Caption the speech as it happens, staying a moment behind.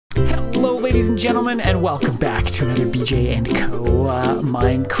Hello ladies and gentlemen, and welcome back to another BJ&Co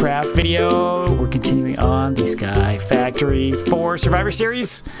Minecraft video. We're continuing on the SkyFactory 4 Survivor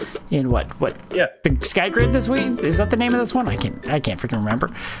series in what? Yeah. The Skygrid this week? Is that the name of this one? I can't freaking remember.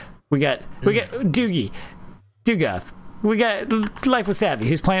 We got Dugoth. We got Life with Savvy,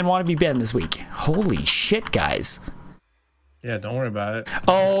 who's playing Wannabe Ben this week. Holy shit, guys. Yeah, don't worry about it.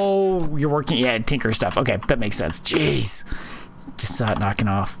 Oh, you're working, yeah, Tinker stuff. Okay, that makes sense. Jeez. Just knocking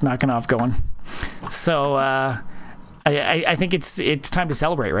off going. So I think it's time to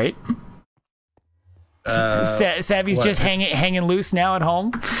celebrate, right? Savvy's what? just hanging loose now at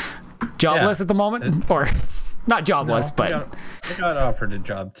home, jobless at the moment, or not jobless, but I got offered a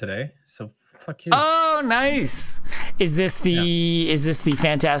job today, so fuck you. Oh, nice. Is this the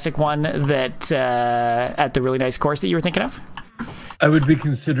fantastic one that at the really nice course that you were thinking of? I would be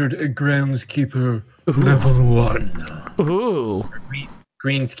considered a groundskeeper level 1. Ooh.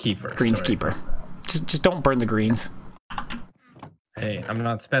 Greenskeeper. Greenskeeper. Just don't burn the greens. Hey, I'm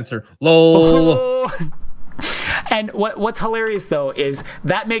not Spencer. LOL. Oh. And what's hilarious though is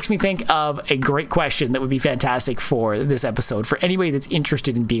that makes me think of a great question that would be fantastic for this episode for anybody that's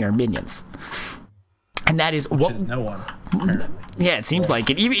interested in being our minions. And that is Which is no one. Yeah, it seems like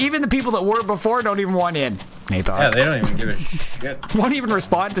it. Even the people that were before don't even want in. Nathan. Yeah, they don't even give a shit. Won't even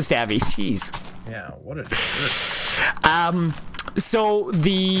respond to Stabby. Jeez. Yeah, what a jerk. So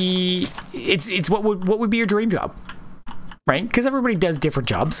it's what would be your dream job, right? Because everybody does different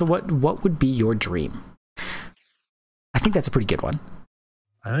jobs. So what would be your dream? I think that's a pretty good one.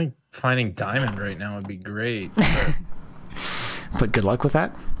 I think finding diamond right now would be great. But good luck with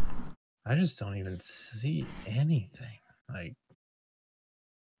that. I just don't even see anything. Like,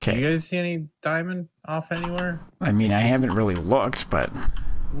 okay. Do you guys see any diamond off anywhere? I mean, I haven't really looked, but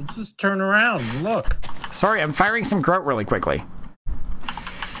we'll just turn around and look. Sorry, I'm firing some grout really quickly.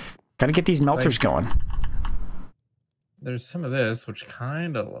 Gotta get these melters going. There's some of this, which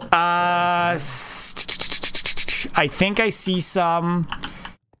kind of looks I think I see some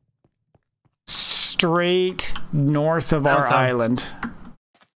straight north of our island.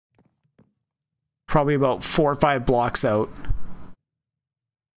 Probably about 4 or 5 blocks out.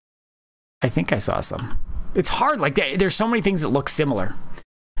 I think I saw some. It's hard. Like, there's so many things that look similar.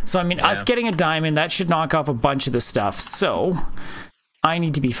 So, I mean, us getting a diamond, that should knock off a bunch of the stuff. So, I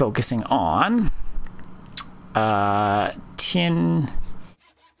need to be focusing on tin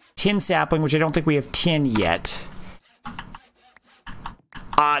sapling, which I don't think we have tin yet.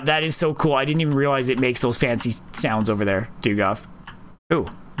 That is so cool. I didn't even realize it makes those fancy sounds over there, Dugoth. Ooh,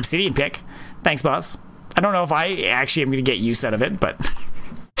 obsidian pick. Thanks, boss. I don't know if I actually am going to get use out of it, but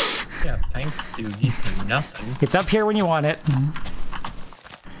yeah, thanks, Doogie, for nothing. It's up here when you want it.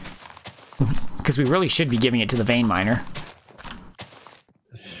 Because we really should be giving it to the vein miner.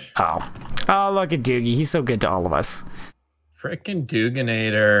 Oh, look at Doogie. He's so good to all of us. Frickin'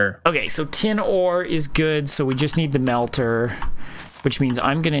 Duganator. Okay, so tin ore is good, so we just need the melter, which means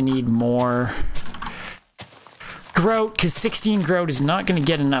I'm going to need more grout, because 16 grout is not going to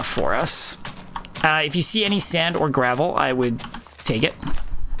get enough for us. If you see any sand or gravel, I would take it.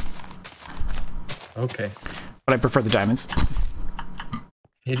 Okay. But I prefer the diamonds.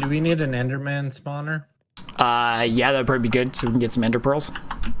 Hey, do we need an Enderman spawner? Yeah, that'd probably be good, so we can get some ender pearls.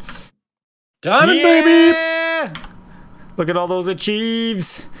 Diamond, baby! Look at all those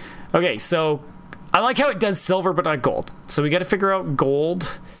achieves. Okay, so I like how it does silver, but not gold. So we got to figure out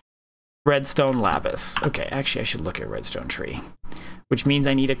gold, redstone, lapis. Okay, actually, I should look at redstone tree, which means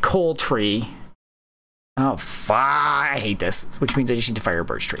I need a coal tree. Oh, fuck. I hate this. Which means I just need to fire a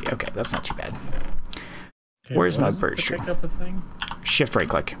birch tree. Okay, that's not too bad. Okay, where's my birch tree? Pick up a thing? Shift right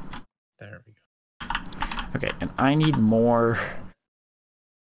click. There we go. Okay, and I need more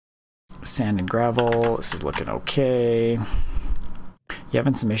sand and gravel. This is looking okay. You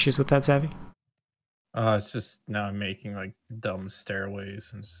having some issues with that, Savvy? It's just now I'm making like dumb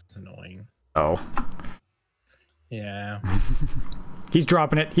stairways and it's annoying. Oh. Yeah. He's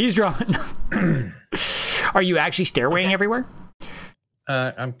dropping it. He's dropping. Are you actually stairwaying everywhere?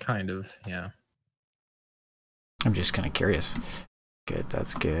 I'm kind of, yeah. I'm just kind of curious. Good,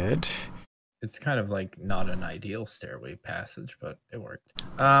 that's good. It's kind of like not an ideal stairway passage, but it worked.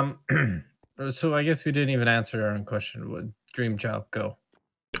 So I guess we didn't even answer our own question. Would dream job go?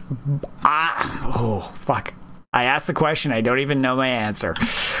 Oh, fuck. I asked the question. I don't even know my answer.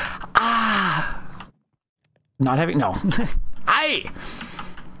 Not having, no.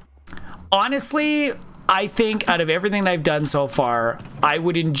 Honestly, I think out of everything that I've done so far, I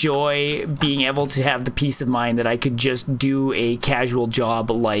would enjoy being able to have the peace of mind that I could just do a casual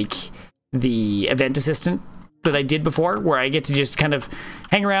job like the event assistant that I did before, where I get to just kind of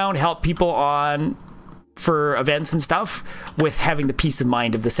hang around, help people on for events and stuff, with having the peace of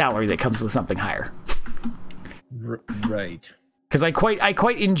mind of the salary that comes with something higher. Right. Because I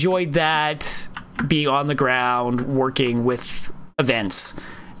quite enjoyed that, being on the ground, working with events,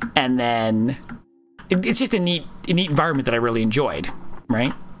 and then it's just a neat environment that I really enjoyed,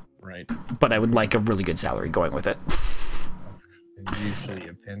 right? Right. But I would like a really good salary going with it. And usually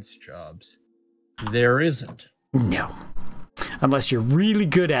events jobs, there isn't. No. Unless you're really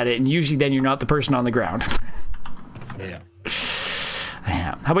good at it, and usually then you're not the person on the ground. Yeah.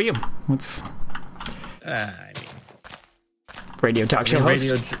 Yeah. How about you? What's I mean, radio talk show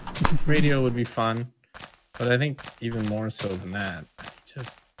host? Radio would be fun, but I think even more so than that,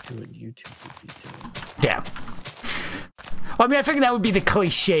 just do what YouTube would be doing. Yeah. Well, I mean, I figured that would be the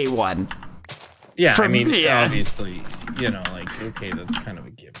cliche one. Yeah, I mean, obviously, you know, like, okay, that's kind of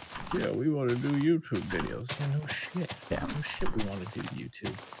a given. Yeah, we want to do YouTube videos. Yeah, no shit. Yeah. No shit we want to do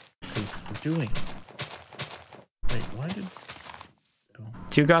YouTube. Because we're doing it. Wait, why did... Oh.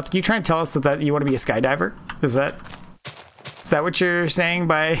 Jugoth, you trying to tell us that you want to be a skydiver? Is that what you're saying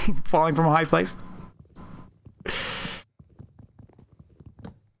by falling from a high place?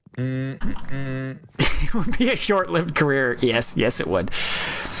 It would be a short-lived career. Yes, it would.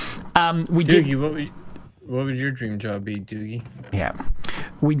 Doogie, what would your dream job be, Doogie? Yeah.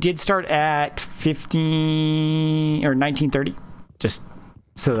 We did start at 1930, just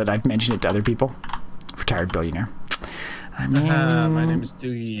so that I've mentioned it to other people. Retired billionaire. I mean, my name is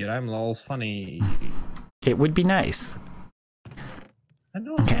Doogie, and I'm lol's funny. It would be nice. I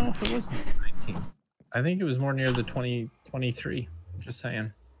don't know if it was 19. I think it was more near the 23. Just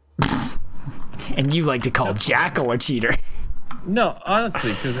saying. And you like to call Jackal a cheater. No,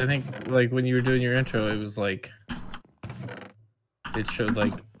 honestly, because I think, like, when you were doing your intro, it was like, it showed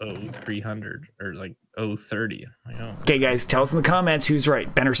like 0300 or like 030. Like, oh. Okay, guys, tell us in the comments who's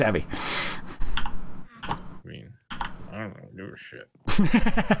right, Ben or Savvy. I mean, I don't know, give a shit.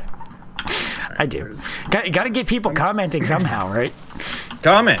 I do. Got to get people commenting somehow, right?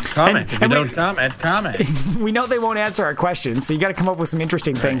 Comment. If you don't comment. We know they won't answer our questions, so you got to come up with some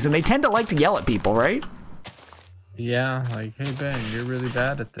interesting things, and they tend to like to yell at people, right? Yeah, like, hey Ben, you're really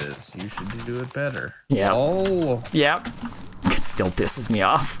bad at this. You should do it better. Yeah. Oh. Yep. It still pisses me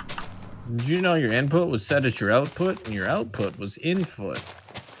off. Did you know your input was set as your output, and your output was input?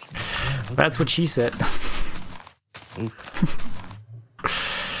 That's what she said. Oof.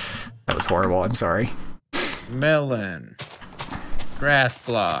 That was horrible. I'm sorry. Melon. Grass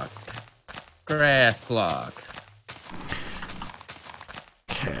block.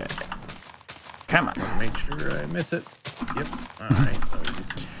 Okay. Come on. Make sure I miss it. Yep. All right. I'll do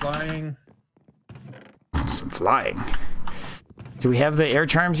some flying. Do we have the air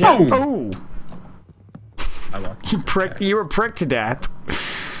charms yet? Oh! You were pricked to death.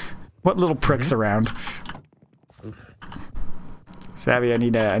 What little pricks around? Oof. Savvy, I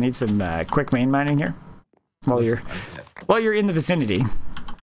need some quick main mining here. While you're in the vicinity.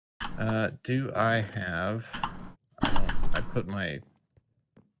 Do I have... I put my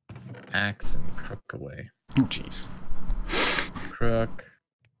axe and crook away. Oh, jeez. Crook.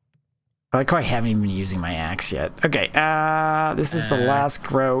 I like how I haven't even been using my axe yet. Okay, this is the last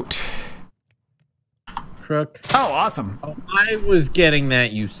grout. Crook. Oh, awesome. Oh, I was getting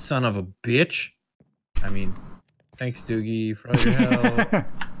that, you son of a bitch. I mean, thanks, Doogie, for all your help.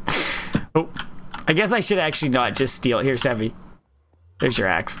 Oh, I guess I should actually not just steal it. Here, Sevy. There's your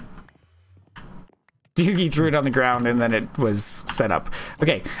axe. Doogie threw it on the ground and then it was set up.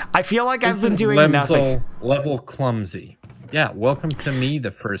 Okay, I feel like I've been doing nothing. Level clumsy. Yeah, welcome to me,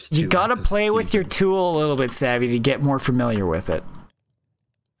 the first two. You gotta play with your tool a little bit, Savvy, to get more familiar with it.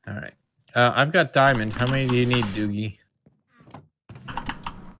 All right. I've got diamond. How many do you need, Doogie?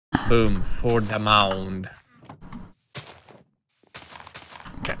 Boom, for the mound.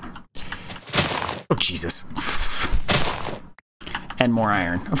 Okay. Oh, Jesus. And more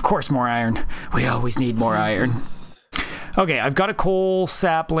iron. Of course, more iron. We always need more iron. Okay, I've got a coal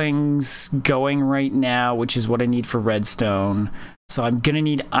saplings going right now, which is what I need for redstone. So I'm gonna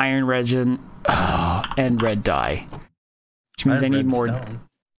need iron resin and red dye, which means I need more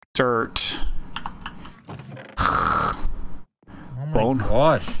dirt. Oh my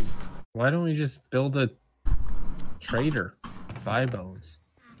gosh! Why don't we just build a trader? Buy bones.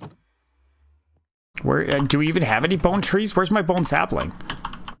 Where do we even have any bone trees? Where's my bone sapling?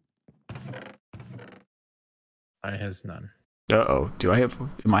 I has none. Uh-oh. Do I have...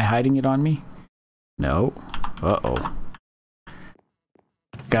 Am I hiding it on me? No. Uh-oh.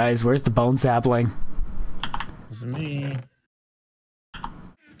 Guys, where's the bone sapling? It's me.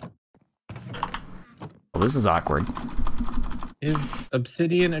 Well, this is awkward. Is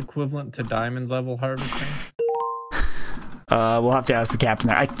obsidian equivalent to diamond level harvesting? We'll have to ask the captain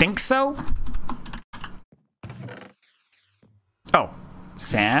there. I think so. Oh,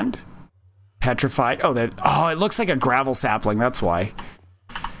 sand, petrified. Oh, that. Oh, it looks like a gravel sapling. That's why.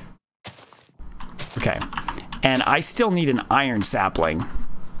 Okay, and I still need an iron sapling.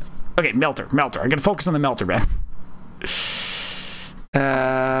 Okay, melter. I gotta focus on the melter, man.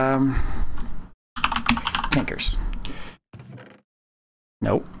 Tinkers.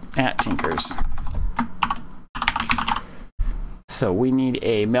 Nope. At Tinkers. So we need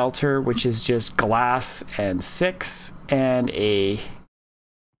a melter, which is just glass and 6, and a...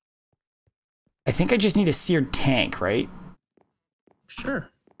 I think I just need a seared tank, right? Sure.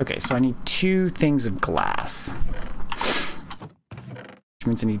 Okay, so I need 2 things of glass. Which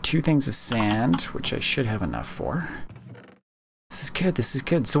means I need 2 things of sand, which I should have enough for. This is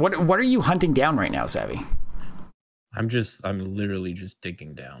good. So what are you hunting down right now, Savvy? I'm literally just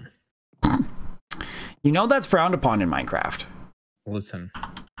digging down. You know that's frowned upon in Minecraft. Listen,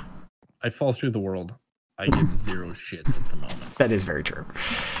 I fall through the world. I give 0 shits at the moment. That is very true.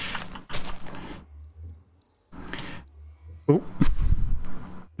 Ooh.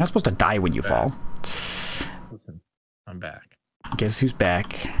 You're not supposed to die when you fall. Listen, I'm back. Guess who's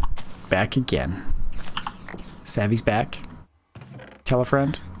back? Back again. Savvy's back. Tell a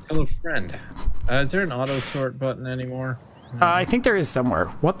friend. Tell a friend. Is there an auto sort button anymore? No. I think there is somewhere.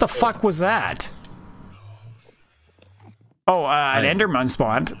 What the fuck was that? Oh, an Enderman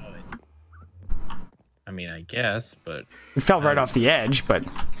spawned. I mean, I guess, but... It fell right off the edge, but...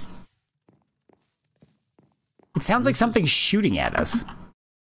 It sounds like something's shooting at us.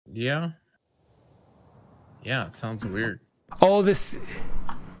 Yeah. Yeah, it sounds weird. Oh, the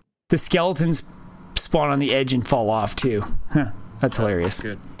skeletons spawn on the edge and fall off, too. Huh, that's hilarious.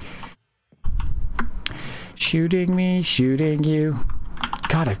 Good. Shooting me, shooting you.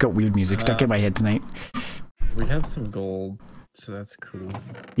 God, I've got weird music stuck in my head tonight. We have some gold, so that's cool.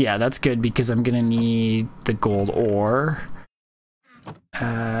 Yeah, that's good because I'm gonna need the gold ore.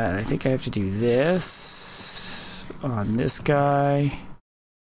 And I think I have to do this on this guy.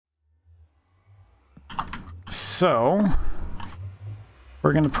 So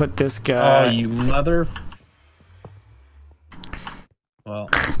we're gonna put this guy. Oh, you mother! Well,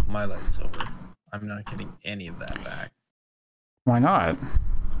 my life's over. I'm not getting any of that back. Why not?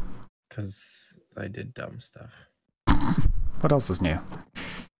 Because I did dumb stuff. What else is new?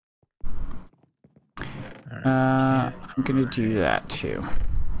 Right, I'm gonna do that too.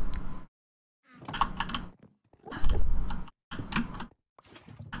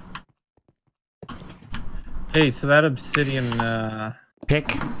 Hey, so that obsidian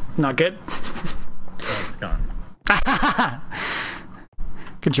Pick, not good. Oh, it's gone.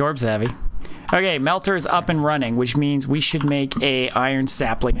 Good job, Savvy. Okay, melter is up and running, which means we should make a iron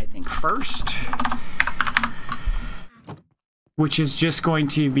sapling, I think, first. Which is just going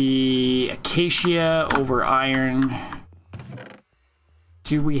to be acacia over iron.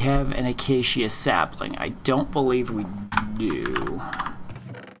 Do we have an acacia sapling? I don't believe we do.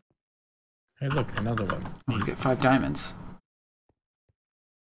 Hey, look, another one. Oh, you get 5 diamonds.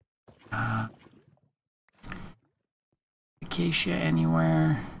 Acacia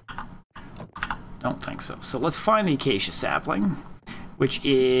anywhere? Don't think so. So let's find the acacia sapling, which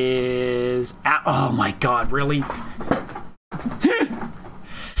is... Oh my god, really?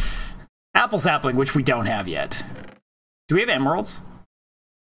 Apple sapling, which we don't have yet. Do we have emeralds?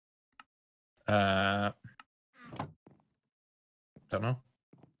 Don't know.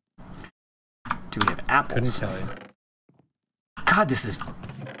 Do we have apples? Couldn't tell you. God, this is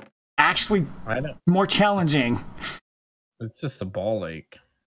actually I know. more challenging. It's just a ball lake.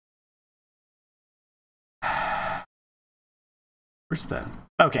 Where's the...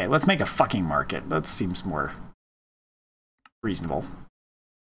 Okay, let's make a fucking market. That seems more reasonable.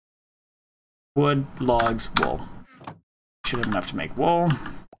 Wood, logs, wool. Should have enough to make wool.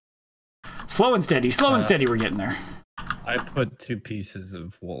 Slow and steady, we're getting there. I put 2 pieces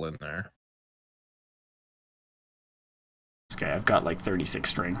of wool in there. Okay, I've got like 36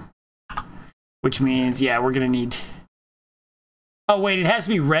 string. Which means, yeah, we're gonna need... Oh wait, it has to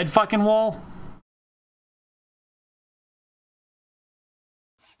be red fucking wool?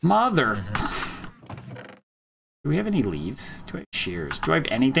 Mother. Do we have any leaves? Do I have shears? Do I have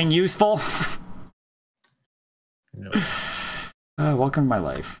anything useful? No. Welcome to my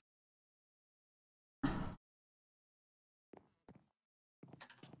life.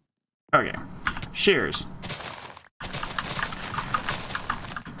 Okay. Shears.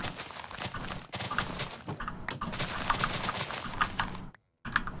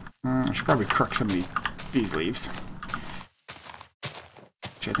 I should probably cook some of these these leaves.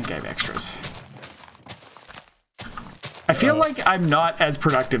 Which I think I have extras. I feel like I'm not as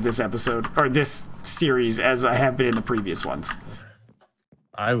productive this episode, or this series, as I have been in the previous ones.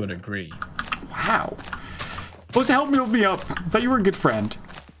 I would agree. Wow. Supposed to help me up. I thought you were a good friend.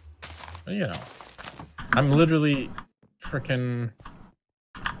 You know, I'm literally freaking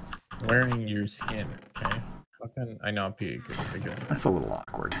wearing your skin, okay? How can I not be a good friend? That's a little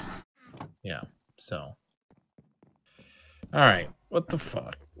awkward. Yeah, so. Alright, what the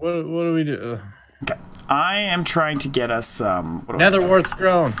fuck? What do we do? Okay, I am trying to get us some... Netherwart's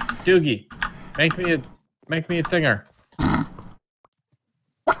grown. Doogie, make me a thinger. I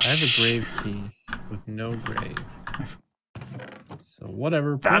have a grave key with no grave. So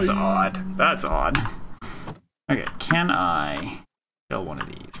whatever. That's odd. That's odd. Okay, can I fill one of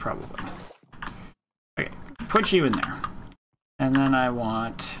these? Probably. Okay, put you in there. And then I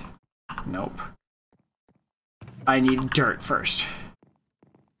want... Nope. I need dirt first.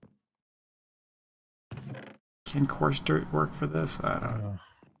 Can coarse dirt work for this? I don't know.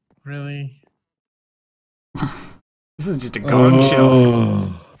 Really? This is just a gong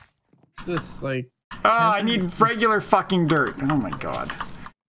show. This like... Oh, I need regular fucking dirt. Oh my god.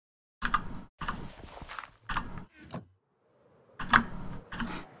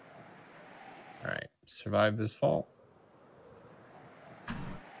 Alright, survive this fall.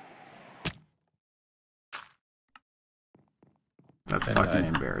 That's fucking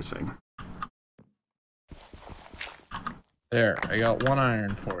embarrassing. There, I got 1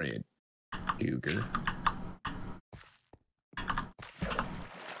 iron for you, Duger.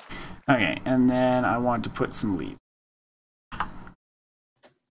 Okay, and then I want to put some leaves.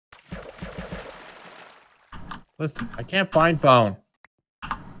 Listen, I can't find bone.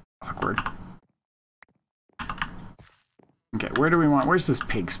 Awkward. Okay, where do we want... Where's this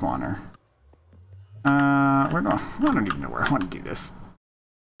pig spawner? Where do I don't even know where I want to do this.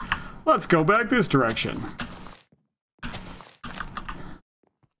 Let's go back this direction.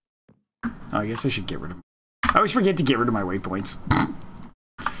 Oh, I guess I should get rid of... I always forget to get rid of my waypoints.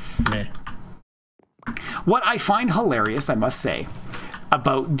 Meh. What I find hilarious, I must say,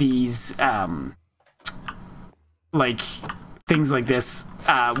 about these, like, things like this,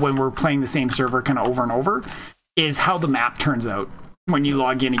 when we're playing the same server kind of over and over, is how the map turns out when you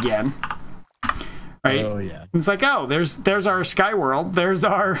log in again. Right? Oh, yeah. It's like, oh, there's our sky world. There's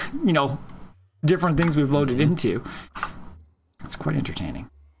our, you know, different things we've loaded into. It's quite entertaining.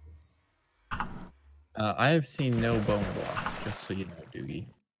 I have seen no bone blocks, just so you know, Doogie.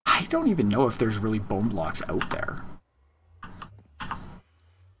 I don't even know if there's really bone blocks out there.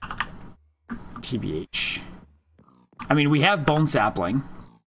 TBH. I mean, we have bone sapling.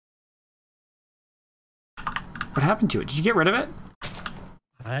 What happened to it? Did you get rid of it?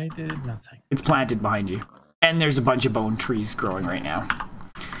 I did nothing. It's planted behind you. And there's a bunch of bone trees growing right now.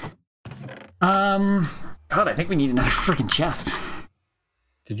 God, I think we need another freaking chest.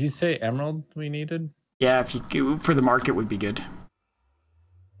 Did you say emerald we needed? Yeah, if you for the market would be good.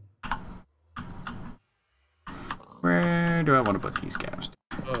 Where do I want to put these guys?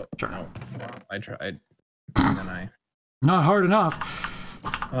 Sure. No. I tried. And then Not hard enough.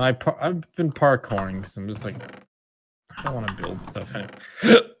 I've been parkouring because I'm just like, I don't want to build stuff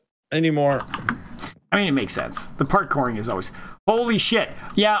anymore. I mean, it makes sense. The parkouring is always... Holy shit.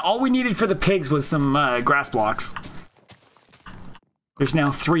 Yeah, all we needed for the pigs was some grass blocks. There's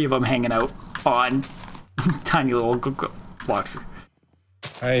now 3 of them hanging out on tiny little blocks.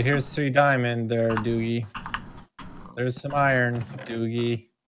 Alright, here's 3 diamond there, Doogie. There's some iron, Doogie.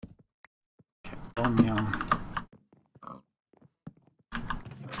 Okay, bone meal.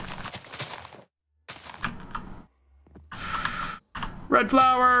 Red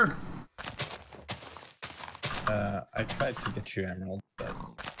flower! I tried to get you emerald,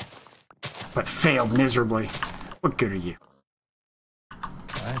 but failed miserably. What good are you?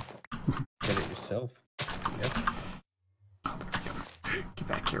 Alright. Get it yourself. Yep. Oh, there we go. Get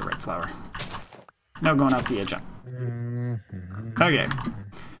back here, red flower. No going off the edge. Okay.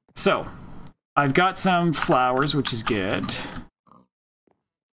 So, I've got some flowers, which is good.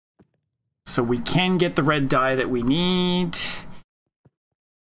 So we can get the red dye that we need.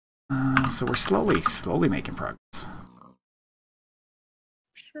 So we're slowly making progress.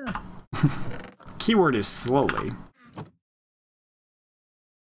 Sure. Keyword is slowly.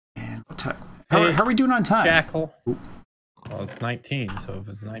 And what time? How are we doing on time? Jackal. Ooh. Well, it's 19, so if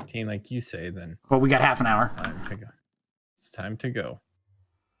it's 19 like you say, then... Well, we got half an hour. Time to go. It's time to go.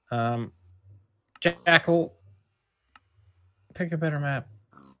 Jackal. Pick a better map.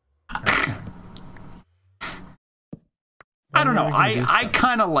 I don't know. I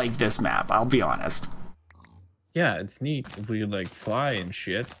kind of like this map, I'll be honest. Yeah, it's neat if we could like fly and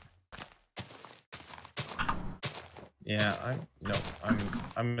shit. Yeah,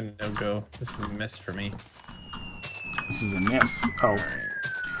 I'm a no-go. This is a miss for me. This is a miss. Oh.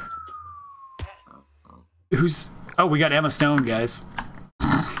 Who's... Oh, we got Emma Stone, guys.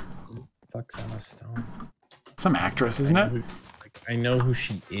 Fuck's Emma Stone? Some actress, isn't it? I know who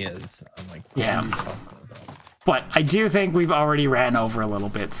she is. I'm like, what yeah. are you talking about? But I do think we've already ran over a little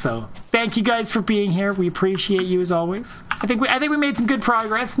bit, so thank you guys for being here. We appreciate you as always. I think we made some good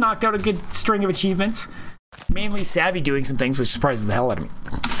progress, knocked out a good string of achievements. Mainly Savvy doing some things which surprises the hell out of me.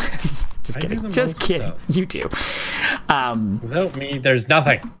 Just kidding. Just kidding. Stuff. You do. Without me, there's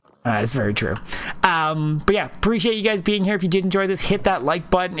nothing. That's very true. But yeah, appreciate you guys being here. If you did enjoy this, hit that like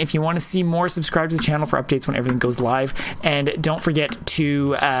button. If you want to see more, subscribe to the channel for updates when everything goes live. And don't forget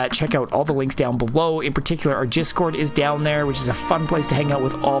to check out all the links down below. In particular, our Discord is down there, which is a fun place to hang out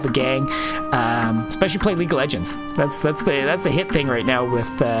with all the gang. Especially play League of Legends. That's the hit thing right now with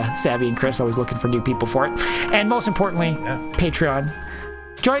Savvy and Chris, always looking for new people for it. And most importantly, Patreon.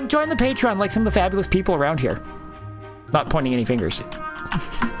 Join the Patreon like some of the fabulous people around here. Not pointing any fingers.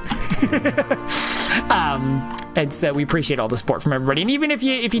 And so we appreciate all the support from everybody, and even if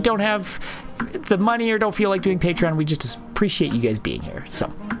you don't have the money or don't feel like doing Patreon, we just appreciate you guys being here.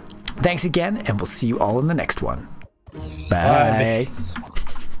 So thanks again, and we'll see you all in the next one. Bye.